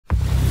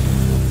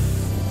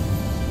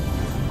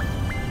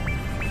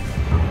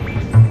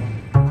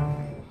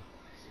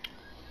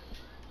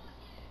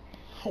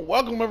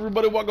Welcome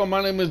everybody, welcome.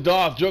 My name is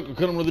Darth Joker,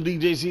 coming with the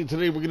DJC.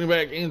 Today we're getting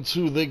back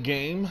into the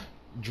game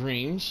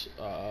Dreams.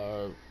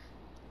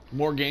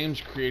 More games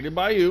created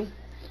by you.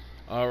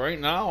 Right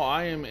now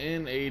I am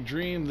in a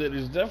dream that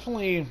is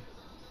definitely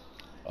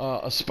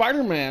a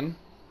Spider-Man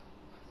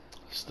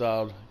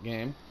styled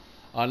game.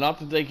 Not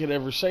that they could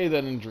ever say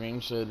that in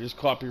Dreams, so it is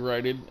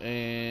copyrighted,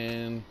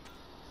 and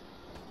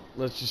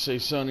let's just say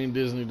Sony and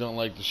Disney don't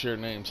like to share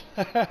names.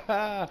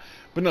 But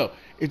no,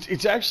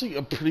 it's actually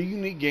a pretty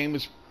unique game.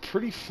 It's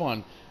pretty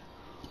fun.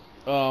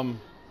 I'll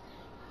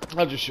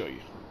just show you.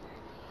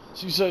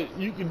 See, so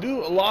you can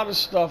do a lot of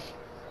stuff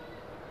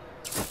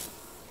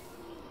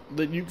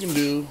that you can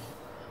do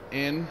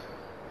in,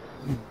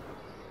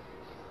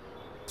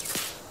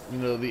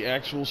 the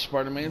actual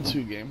Spider-Man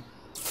 2 game.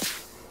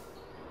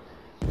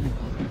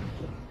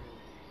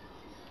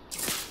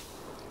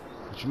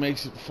 Which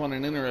makes it fun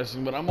and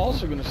interesting, but I'm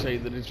also going to say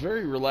that it's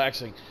very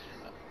relaxing.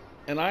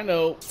 And I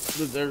know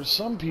that there's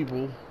some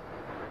people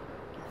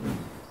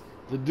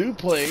that do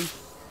play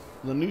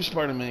the new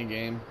Spider-Man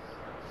game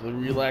for the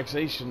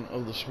relaxation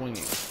of the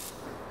swinging.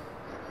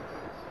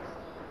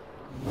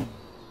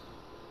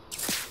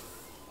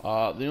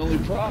 The only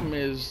problem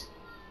is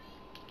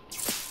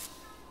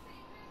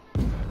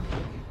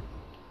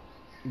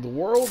the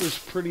world is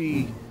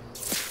pretty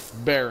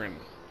barren.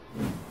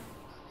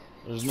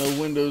 There's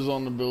no windows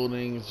on the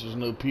buildings, there's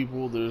no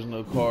people, there's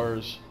no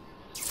cars.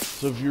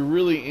 So if you're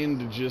really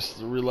into just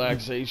the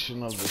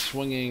relaxation of the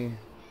swinging,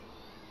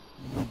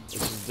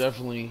 this is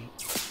definitely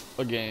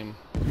a game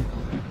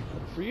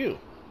for you.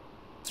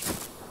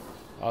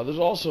 There's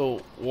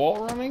also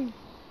wall running.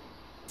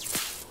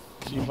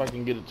 See if I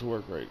can get it to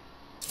work right.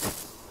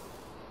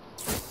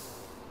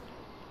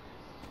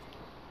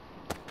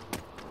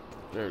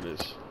 There it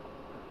is.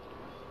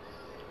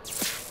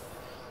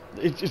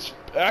 It's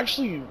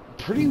actually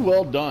pretty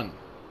well done.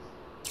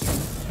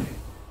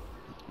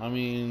 I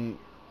mean,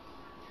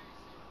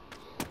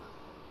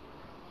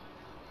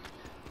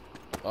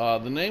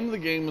 the name of the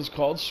game is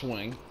called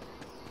Swing.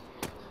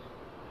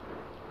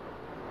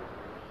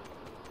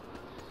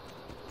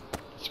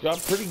 It's got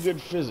pretty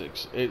good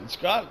physics. It's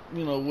got,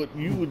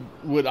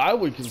 what I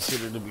would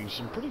consider to be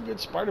some pretty good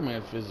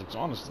Spider-Man physics,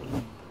 honestly.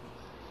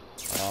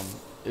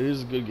 It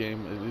is a good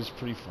game. It is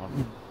pretty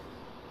fun.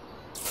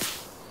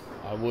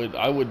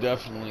 I would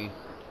definitely,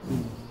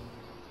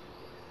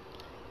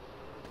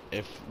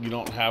 if you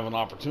don't have an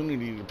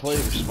opportunity to play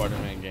the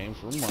Spider-Man game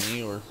for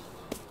money or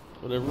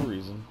whatever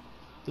reason,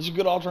 this is a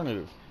good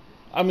alternative.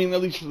 I mean,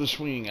 at least for the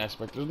swinging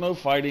aspect. There's no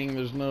fighting.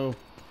 There's no,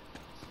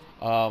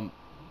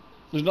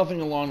 there's nothing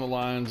along the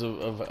lines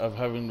of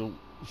having to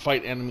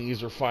fight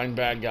enemies or find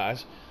bad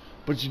guys,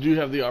 but you do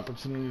have the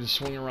opportunity to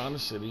swing around the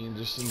city and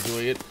just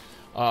enjoy it.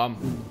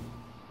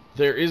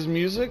 There is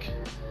music.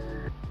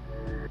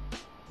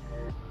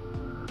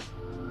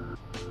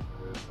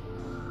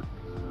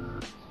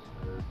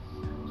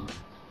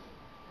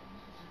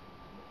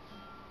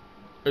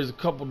 There's a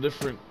couple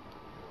different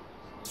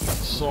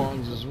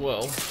songs as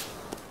well.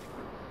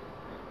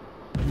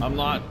 I'm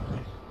not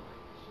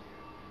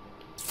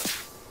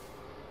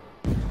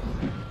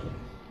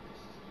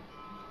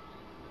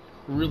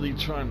really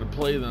trying to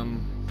play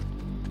them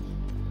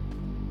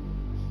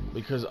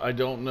because I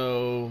don't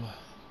know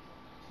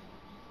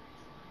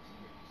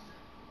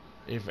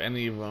if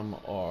any of them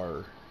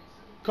are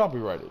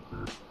copyrighted.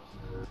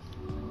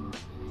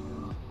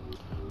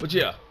 But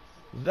yeah,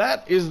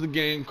 that is the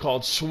game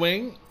called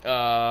Swing.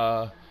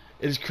 It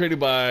is created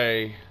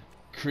by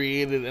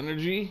Created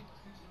Energy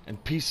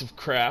and Piece of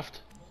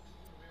Craft.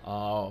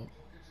 A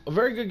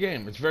very good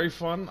game. It's very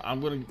fun.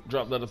 I'm going to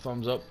drop that a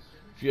thumbs up.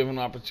 If you have an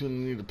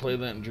opportunity to play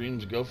that in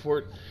Dreams, go for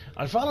it.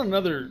 I found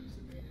another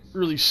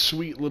really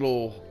sweet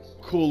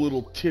cool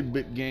little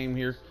tidbit game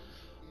here.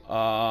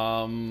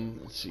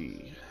 Let's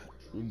see.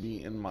 It would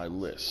be in my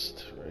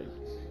list, right?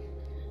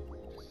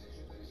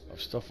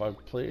 Of stuff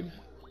I've played.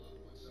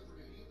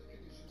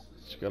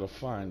 Just gotta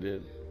find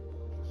it.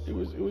 It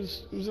was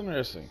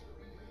interesting.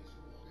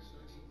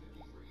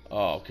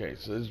 Oh, okay.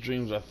 So this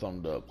Dreams I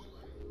thumbed up.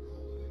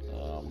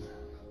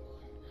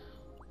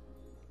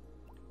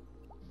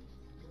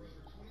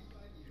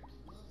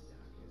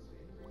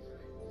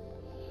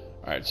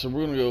 Alright, so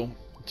we're gonna go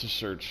to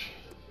search.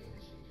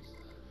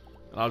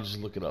 And I'll just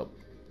look it up.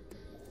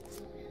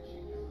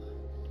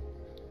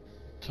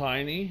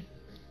 Tiny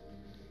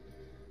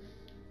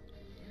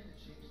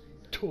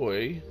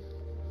toy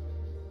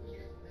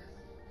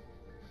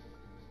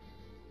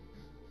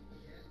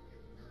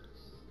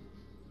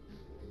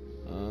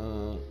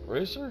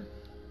racer?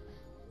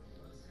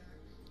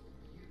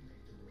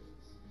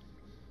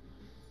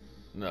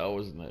 No,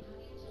 wasn't it?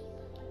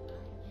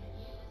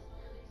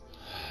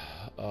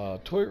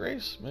 Toy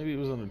race? Maybe it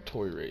was on a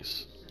toy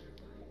race.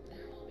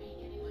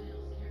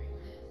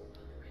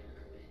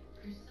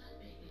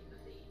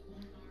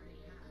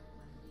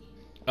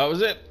 That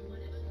was it.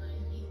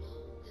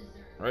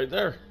 Right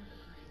there.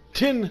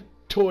 Tin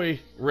Toy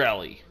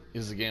Rally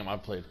is the game I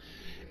played.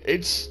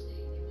 It's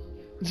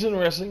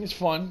interesting. It's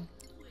fun.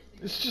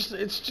 It's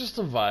just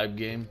a vibe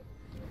game.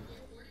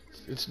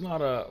 It's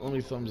not a. Let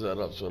me thumbs that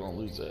up so I don't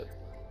lose that.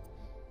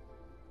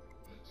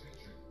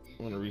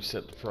 I'm gonna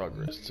reset the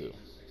progress too.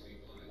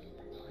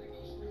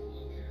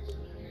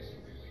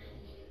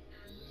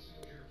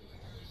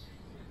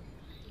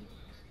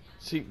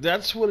 See,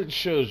 that's what it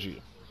shows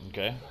you.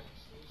 Okay.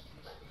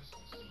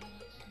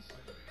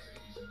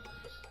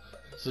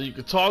 So you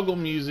can toggle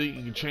music,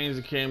 you can change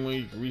the camera,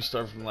 you can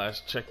restart from the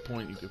last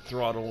checkpoint, you can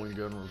throttle and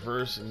go in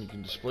reverse, and you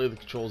can display the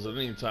controls at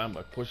any time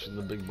by pushing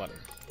the big button.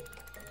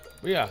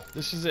 But yeah,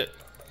 this is it.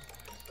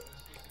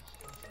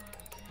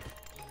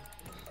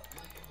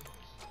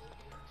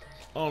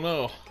 Oh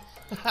no.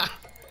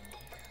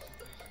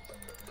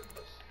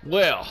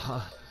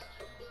 Well,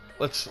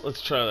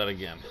 let's try that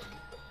again.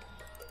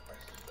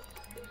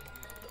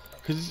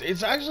 Cause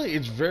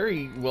it's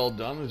very well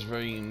done. It's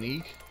very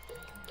unique.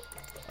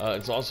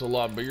 It's also a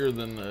lot bigger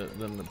than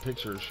the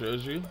picture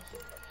shows you.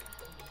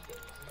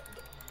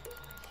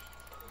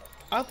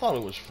 I thought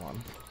it was fun.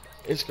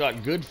 It's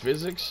got good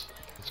physics.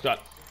 It's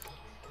got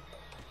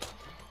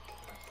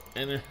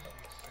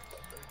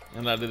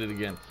and I did it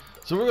again.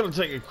 So we're gonna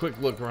take a quick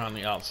look around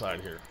the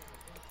outside here.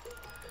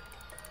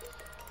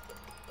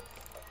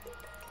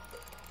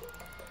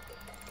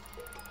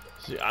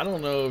 See, I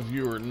don't know if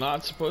you are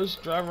not supposed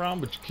to drive around,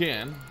 but you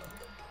can.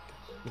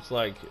 It's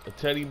like a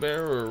teddy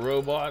bear or a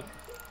robot.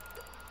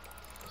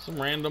 Some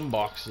random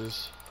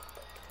boxes.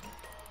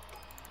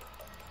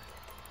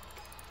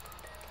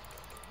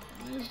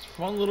 It's a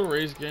fun little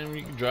race game.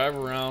 You can drive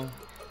around.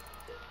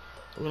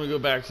 We're going to go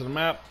back to the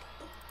map.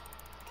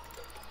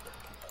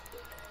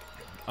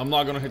 I'm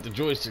not going to hit the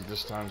joystick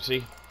this time,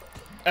 see?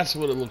 That's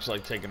what it looks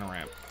like taking a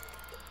ramp.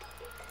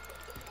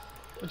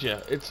 But yeah,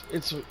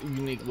 it's a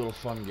unique little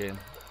fun game.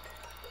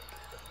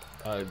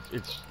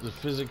 The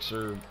physics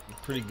are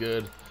pretty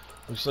good.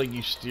 Looks like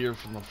you steer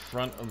from the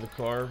front of the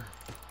car.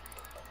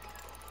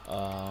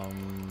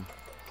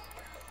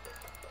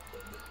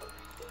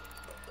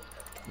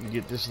 You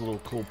get this little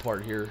cool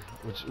part here,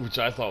 which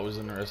I thought was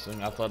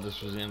interesting. I thought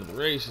this was the end of the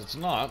race. It's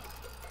not.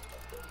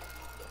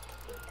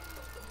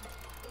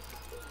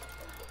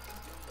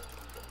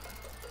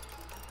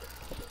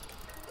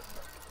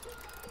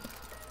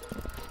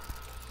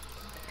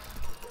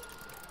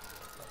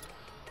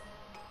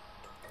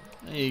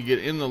 And you get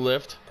in the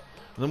lift.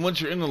 And then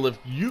once you're in the lift,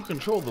 you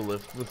control the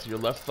lift with your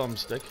left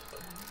thumbstick.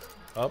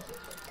 Up,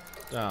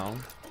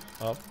 down,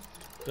 up,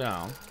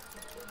 down.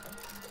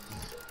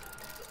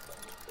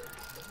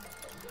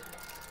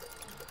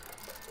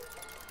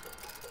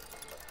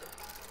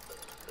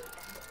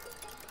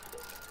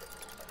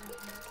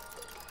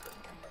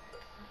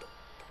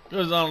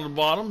 Goes down to the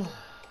bottom.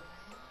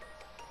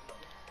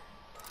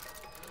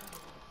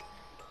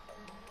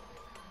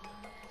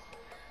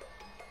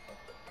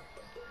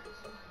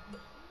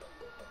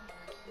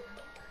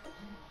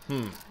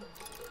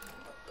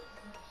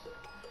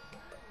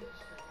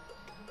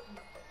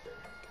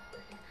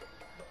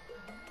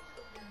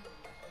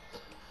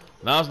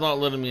 Now it's not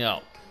letting me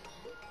out.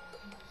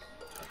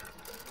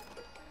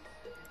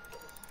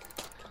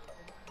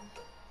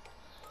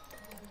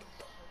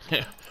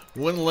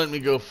 Wouldn't let me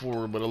go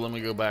forward, but it'll let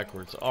me go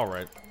backwards.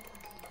 Alright.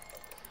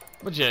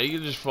 But yeah, you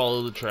just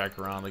follow the track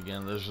around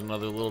again. There's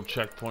another little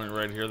checkpoint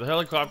right here. The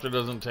helicopter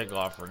doesn't take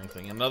off or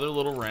anything. Another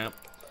little ramp.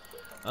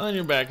 And then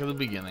you're back at the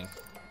beginning.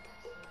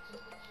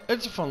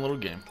 It's a fun little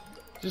game.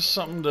 Just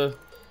something to,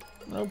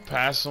 you know,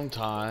 pass some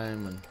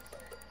time and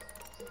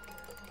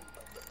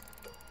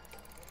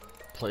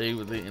play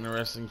with the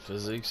interesting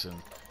physics, and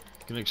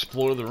you can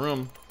explore the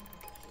room.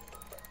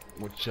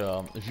 Which,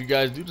 if you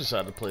guys do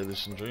decide to play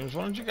this in Dreams,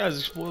 why don't you guys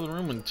explore the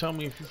room and tell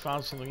me if you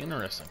found something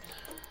interesting.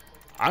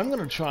 I'm going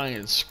to try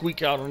and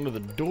squeak out under the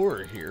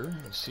door here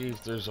and see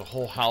if there's a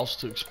whole house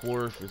to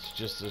explore, if it's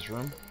just this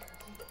room.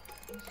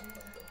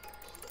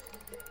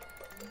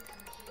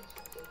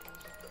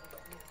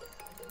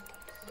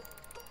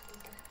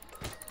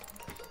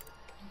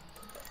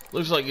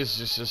 Looks like it's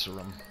just this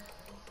room.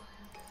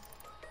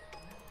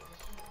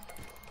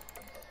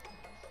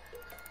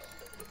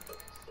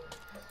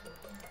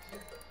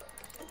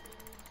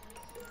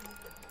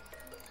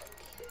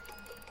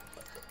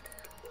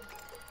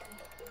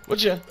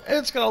 But yeah,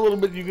 it's got a little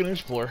bit you can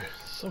explore.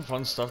 Some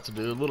fun stuff to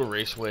do. A little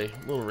raceway,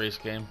 a little race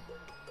game.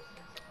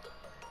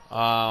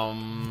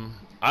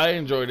 I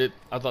enjoyed it.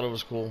 I thought it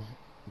was cool,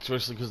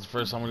 especially because the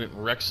first time I didn't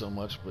wreck so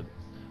much. But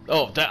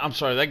oh, I'm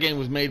sorry. That game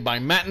was made by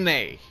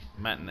Matinee.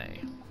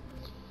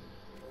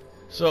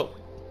 So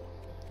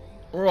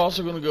we're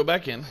also going to go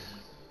back in.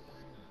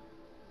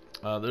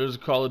 There's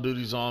Call of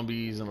Duty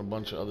Zombies and a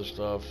bunch of other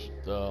stuff.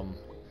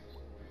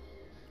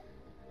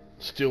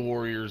 Steel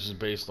Warriors is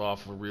based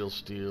off of Real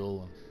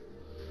Steel.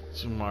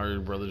 Super Mario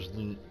Brothers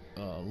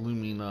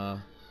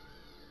Lumina.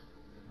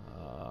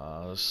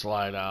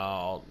 Slide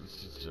Out.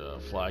 It's a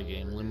fly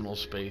game. Liminal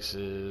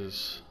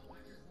Spaces.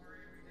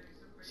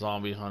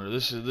 Zombie Hunter.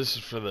 This is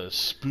for the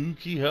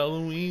spooky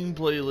Halloween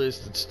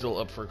playlist. It's still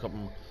up for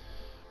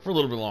a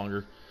little bit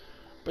longer.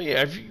 But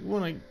yeah, if you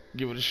want to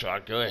give it a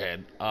shot, go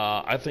ahead.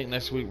 I think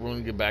next week we're going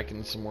to get back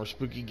into some more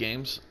spooky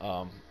games.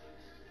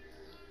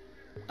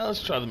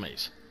 Let's try the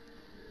maze.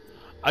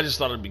 I just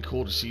thought it'd be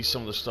cool to see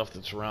some of the stuff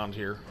that's around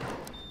here.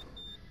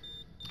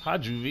 Hi,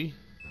 Juvie.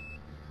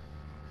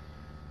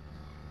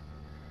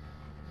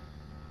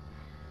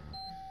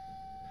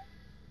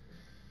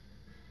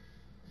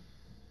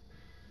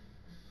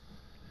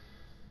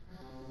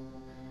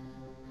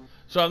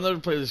 So I've never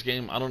played this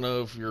game. I don't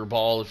know if you're a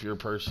ball, if you're a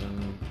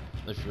person,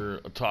 if you're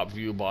a top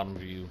view, bottom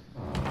view,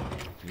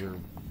 if you're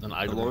an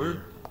item. Hello?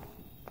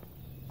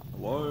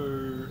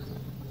 Hello?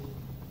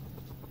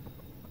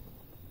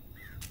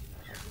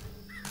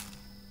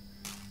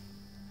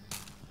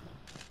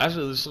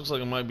 Actually, this looks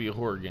like it might be a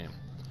horror game.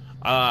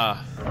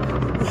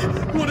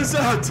 What is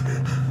that?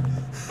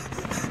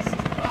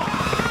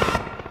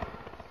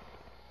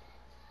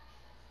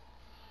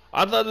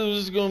 I thought it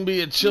was going to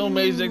be a chill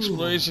maze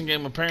exploration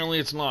game. Apparently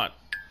it's not.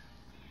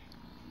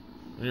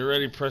 When you're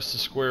ready, press the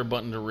square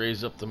button to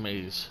raise up the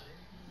maze.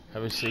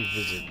 Have a safe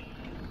visit.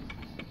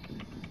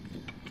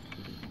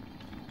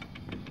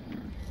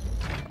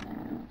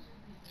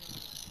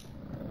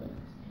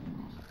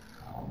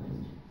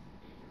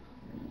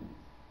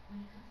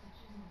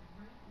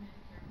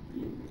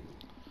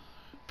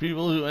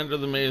 People who enter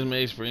the maze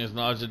may experience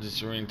nausea,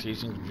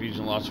 disorientation,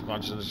 confusion, loss of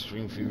consciousness,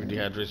 extreme fever,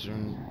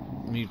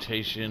 dehydration,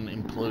 mutation,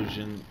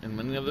 implosion, and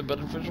many other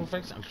beneficial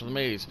effects after the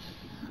maze.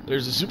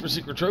 There's a super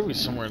secret trophy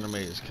somewhere in the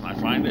maze. Can I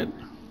find it?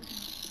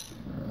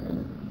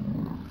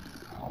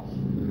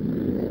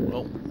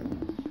 Well,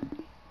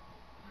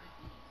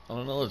 I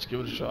don't know. Let's give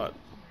it a shot.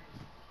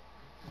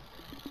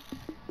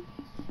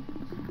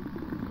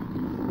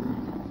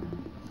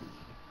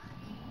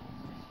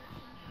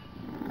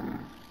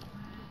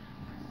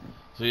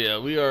 So yeah,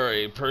 we are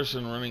a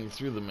person running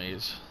through the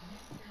maze.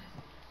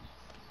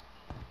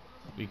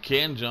 We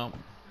can jump.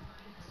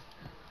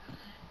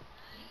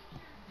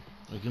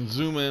 We can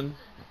zoom in.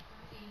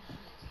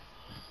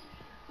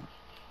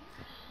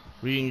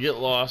 We can get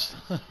lost.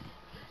 I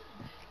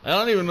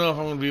don't even know if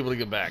I'm going to be able to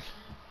get back.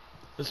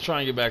 Let's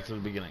try and get back to the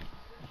beginning.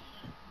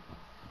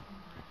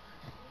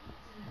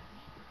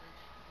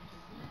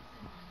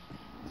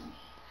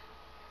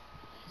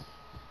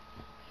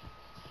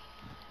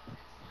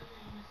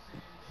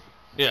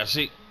 Yeah,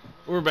 see,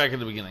 we're back at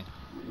the beginning.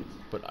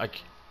 But I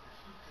can't.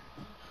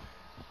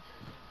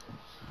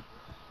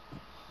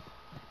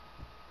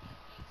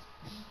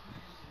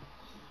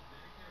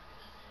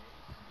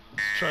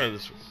 Try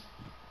this one.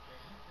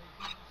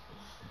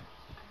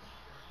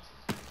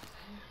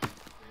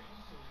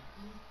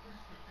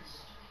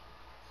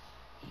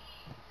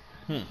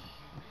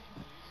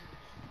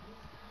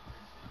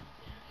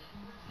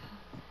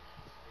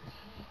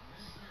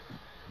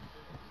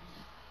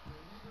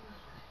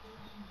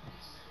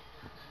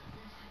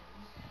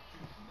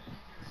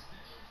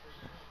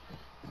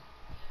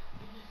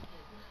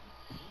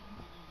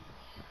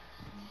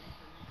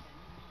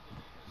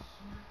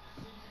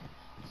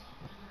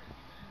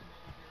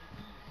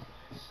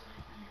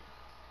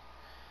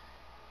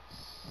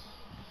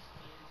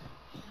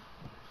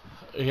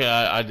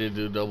 Yeah, I did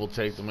do a double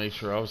take to make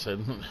sure I was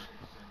heading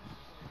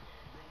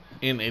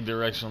in a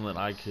direction that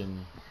I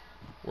can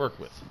work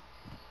with.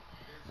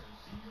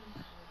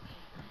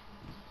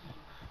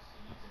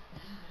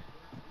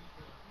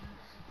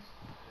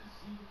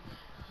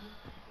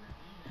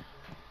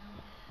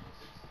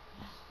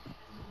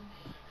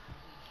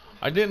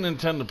 I didn't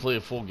intend to play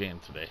a full game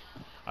today.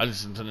 I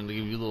just intended to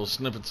give you little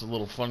snippets of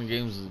little fun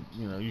games that,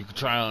 you know, you could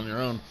try on your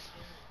own.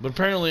 But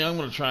apparently I'm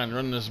going to try and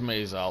run this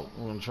maze out.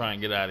 We're going to try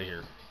and get out of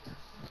here.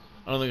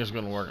 I don't think it's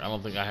going to work. I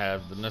don't think I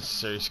have the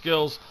necessary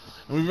skills.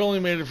 And we've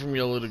only made it from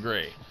yellow to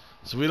gray.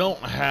 So we don't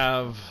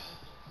have...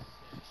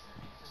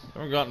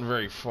 haven't gotten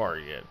very far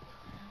yet.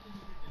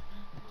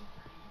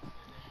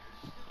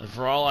 And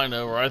for all I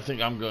know, where I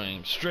think I'm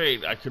going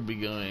straight, I could be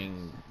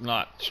going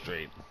not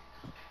straight.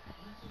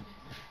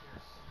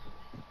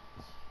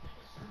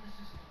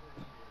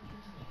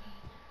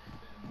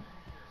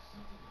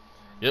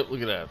 Yep,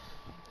 look at that.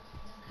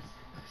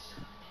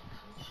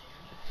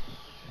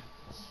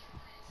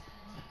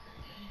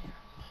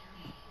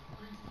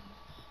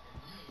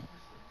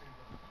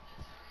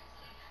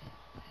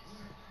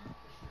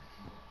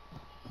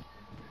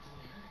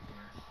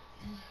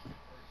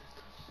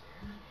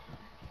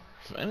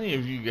 If any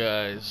of you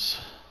guys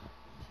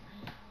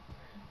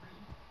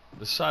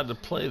decide to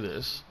play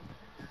this,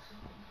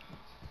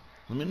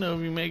 let me know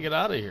if you make it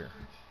out of here.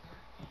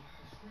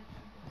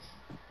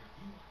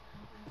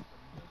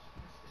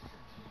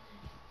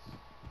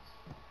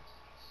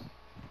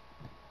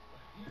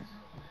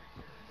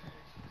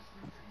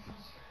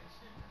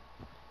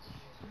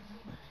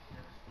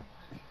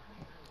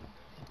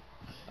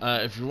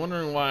 If you're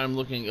wondering why I'm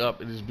looking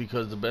up, it is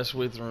because the best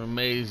way through a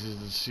maze is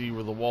to see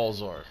where the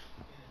walls are.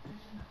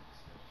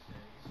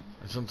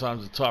 And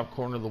sometimes the top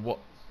corner of the wall...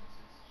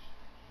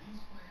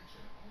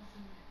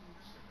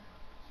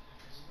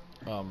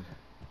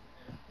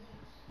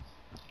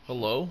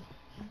 Hello?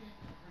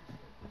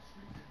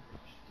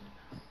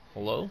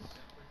 Hello?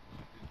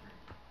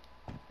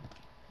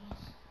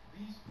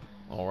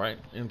 Alright,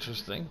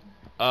 interesting.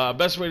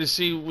 Best way to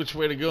see which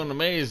way to go in the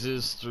maze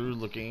is through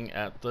looking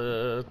at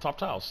the top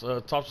tiles,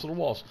 tops of the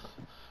walls.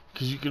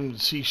 because you can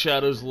see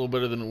shadows a little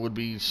better than it would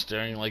be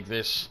staring like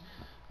this.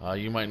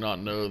 You might not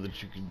know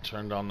that you can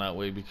turn down that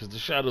way because the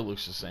shadow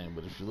looks the same.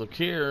 But if you look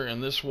here,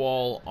 and this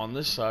wall on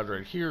this side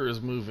right here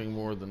is moving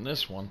more than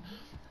this one,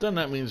 then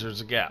that means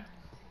there's a gap.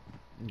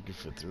 You can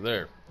fit through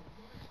there.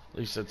 At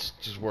least that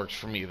just works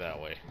for me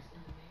that way.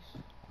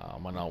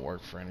 Might not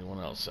work for anyone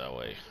else that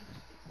way.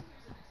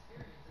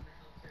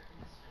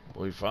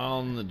 We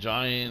found the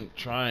giant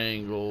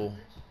triangle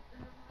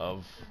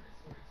of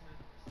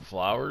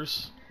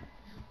flowers.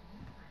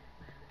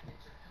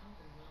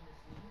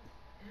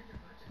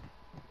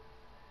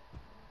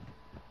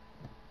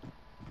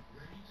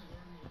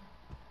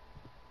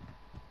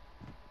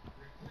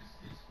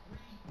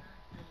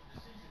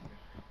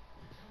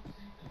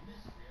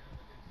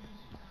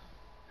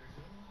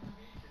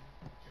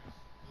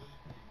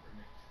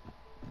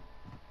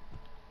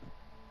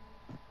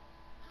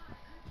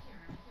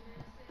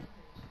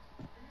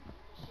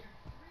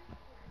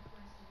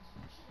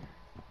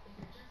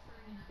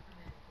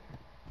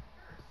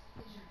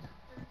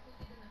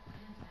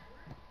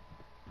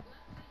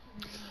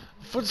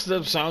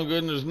 Footsteps sound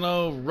good, and there's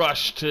no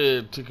rush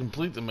to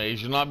complete the maze.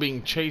 You're not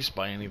being chased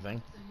by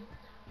anything.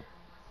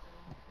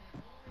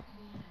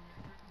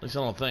 At least I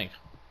don't think.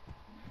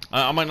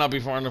 I might not be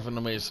far enough in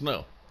the maze to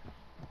know.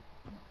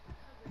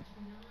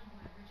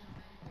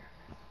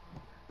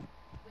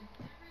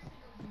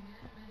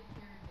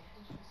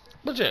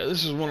 But yeah,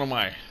 this is one of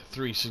my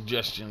 3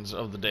 suggestions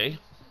of the day.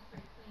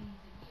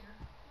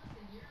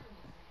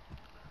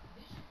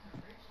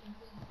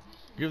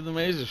 Give the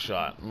maze a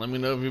shot and let me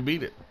know if you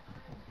beat it.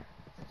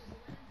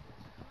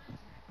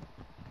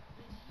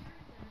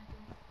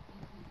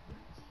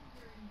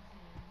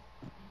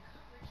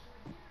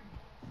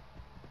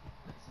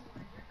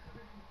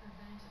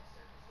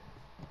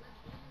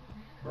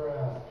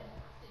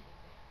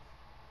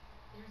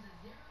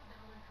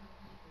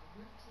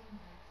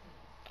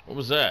 What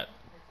was that?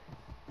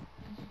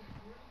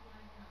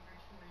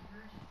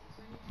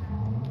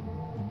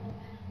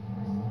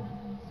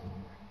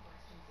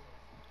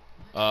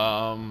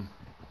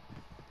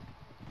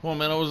 Well,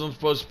 man, I wasn't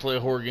supposed to play a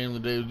horror game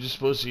today. I was just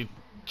supposed to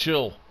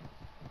chill.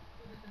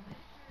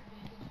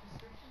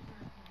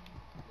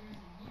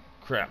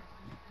 Crap.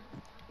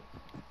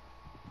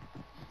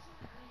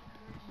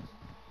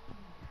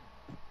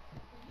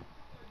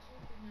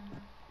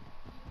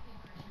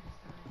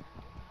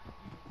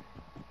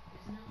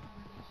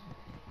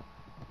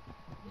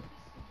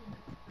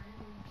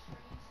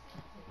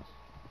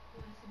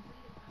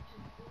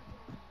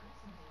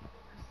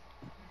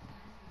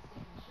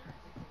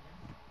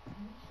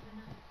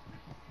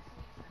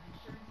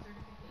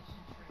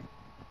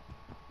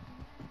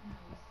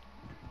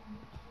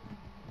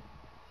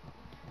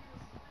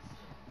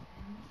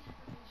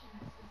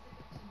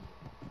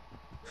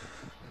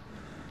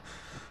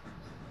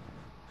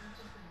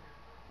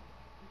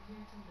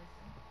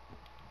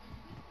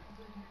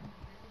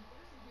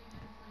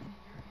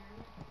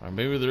 Or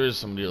maybe there is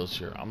somebody else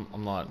here.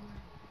 I'm not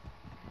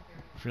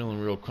feeling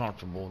real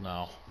comfortable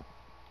now.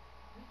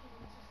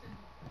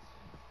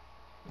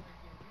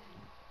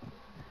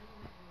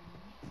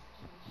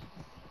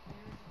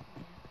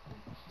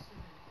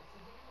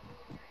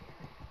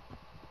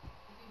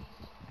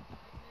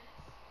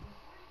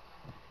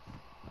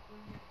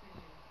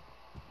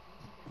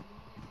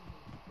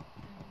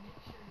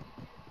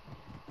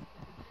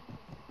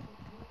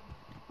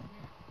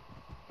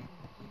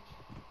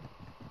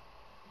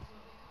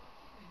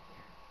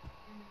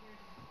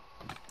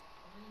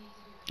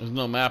 There's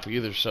no map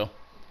either, so...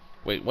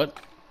 Wait, what?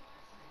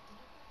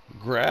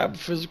 Grab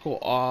physical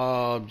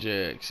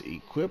objects.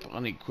 Equip,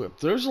 unequip.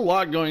 There's a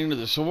lot going into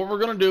this. So what we're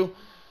going to do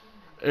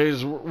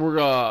is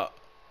we're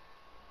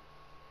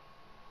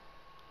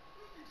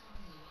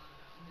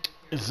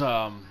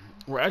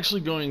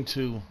actually going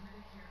to...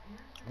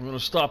 We're going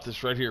to stop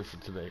this right here for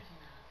today.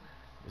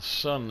 The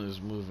sun is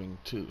moving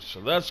too.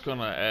 So that's going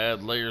to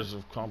add layers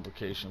of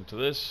complication to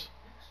this.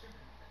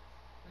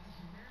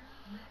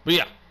 But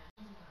yeah.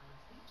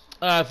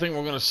 I think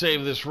we're going to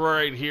save this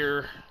right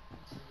here.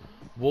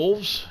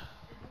 Wolves.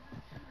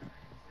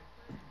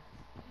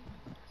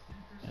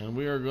 And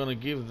we are going to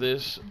give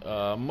this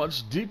a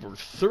much deeper,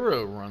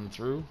 thorough run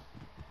through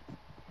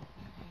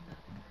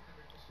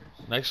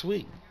next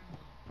week.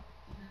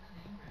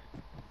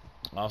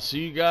 I'll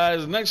see you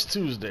guys next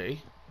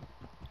Tuesday.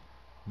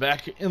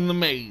 Back in the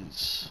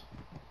maze.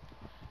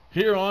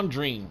 Here on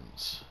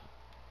Dreams.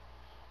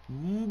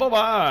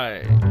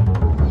 Bye-bye.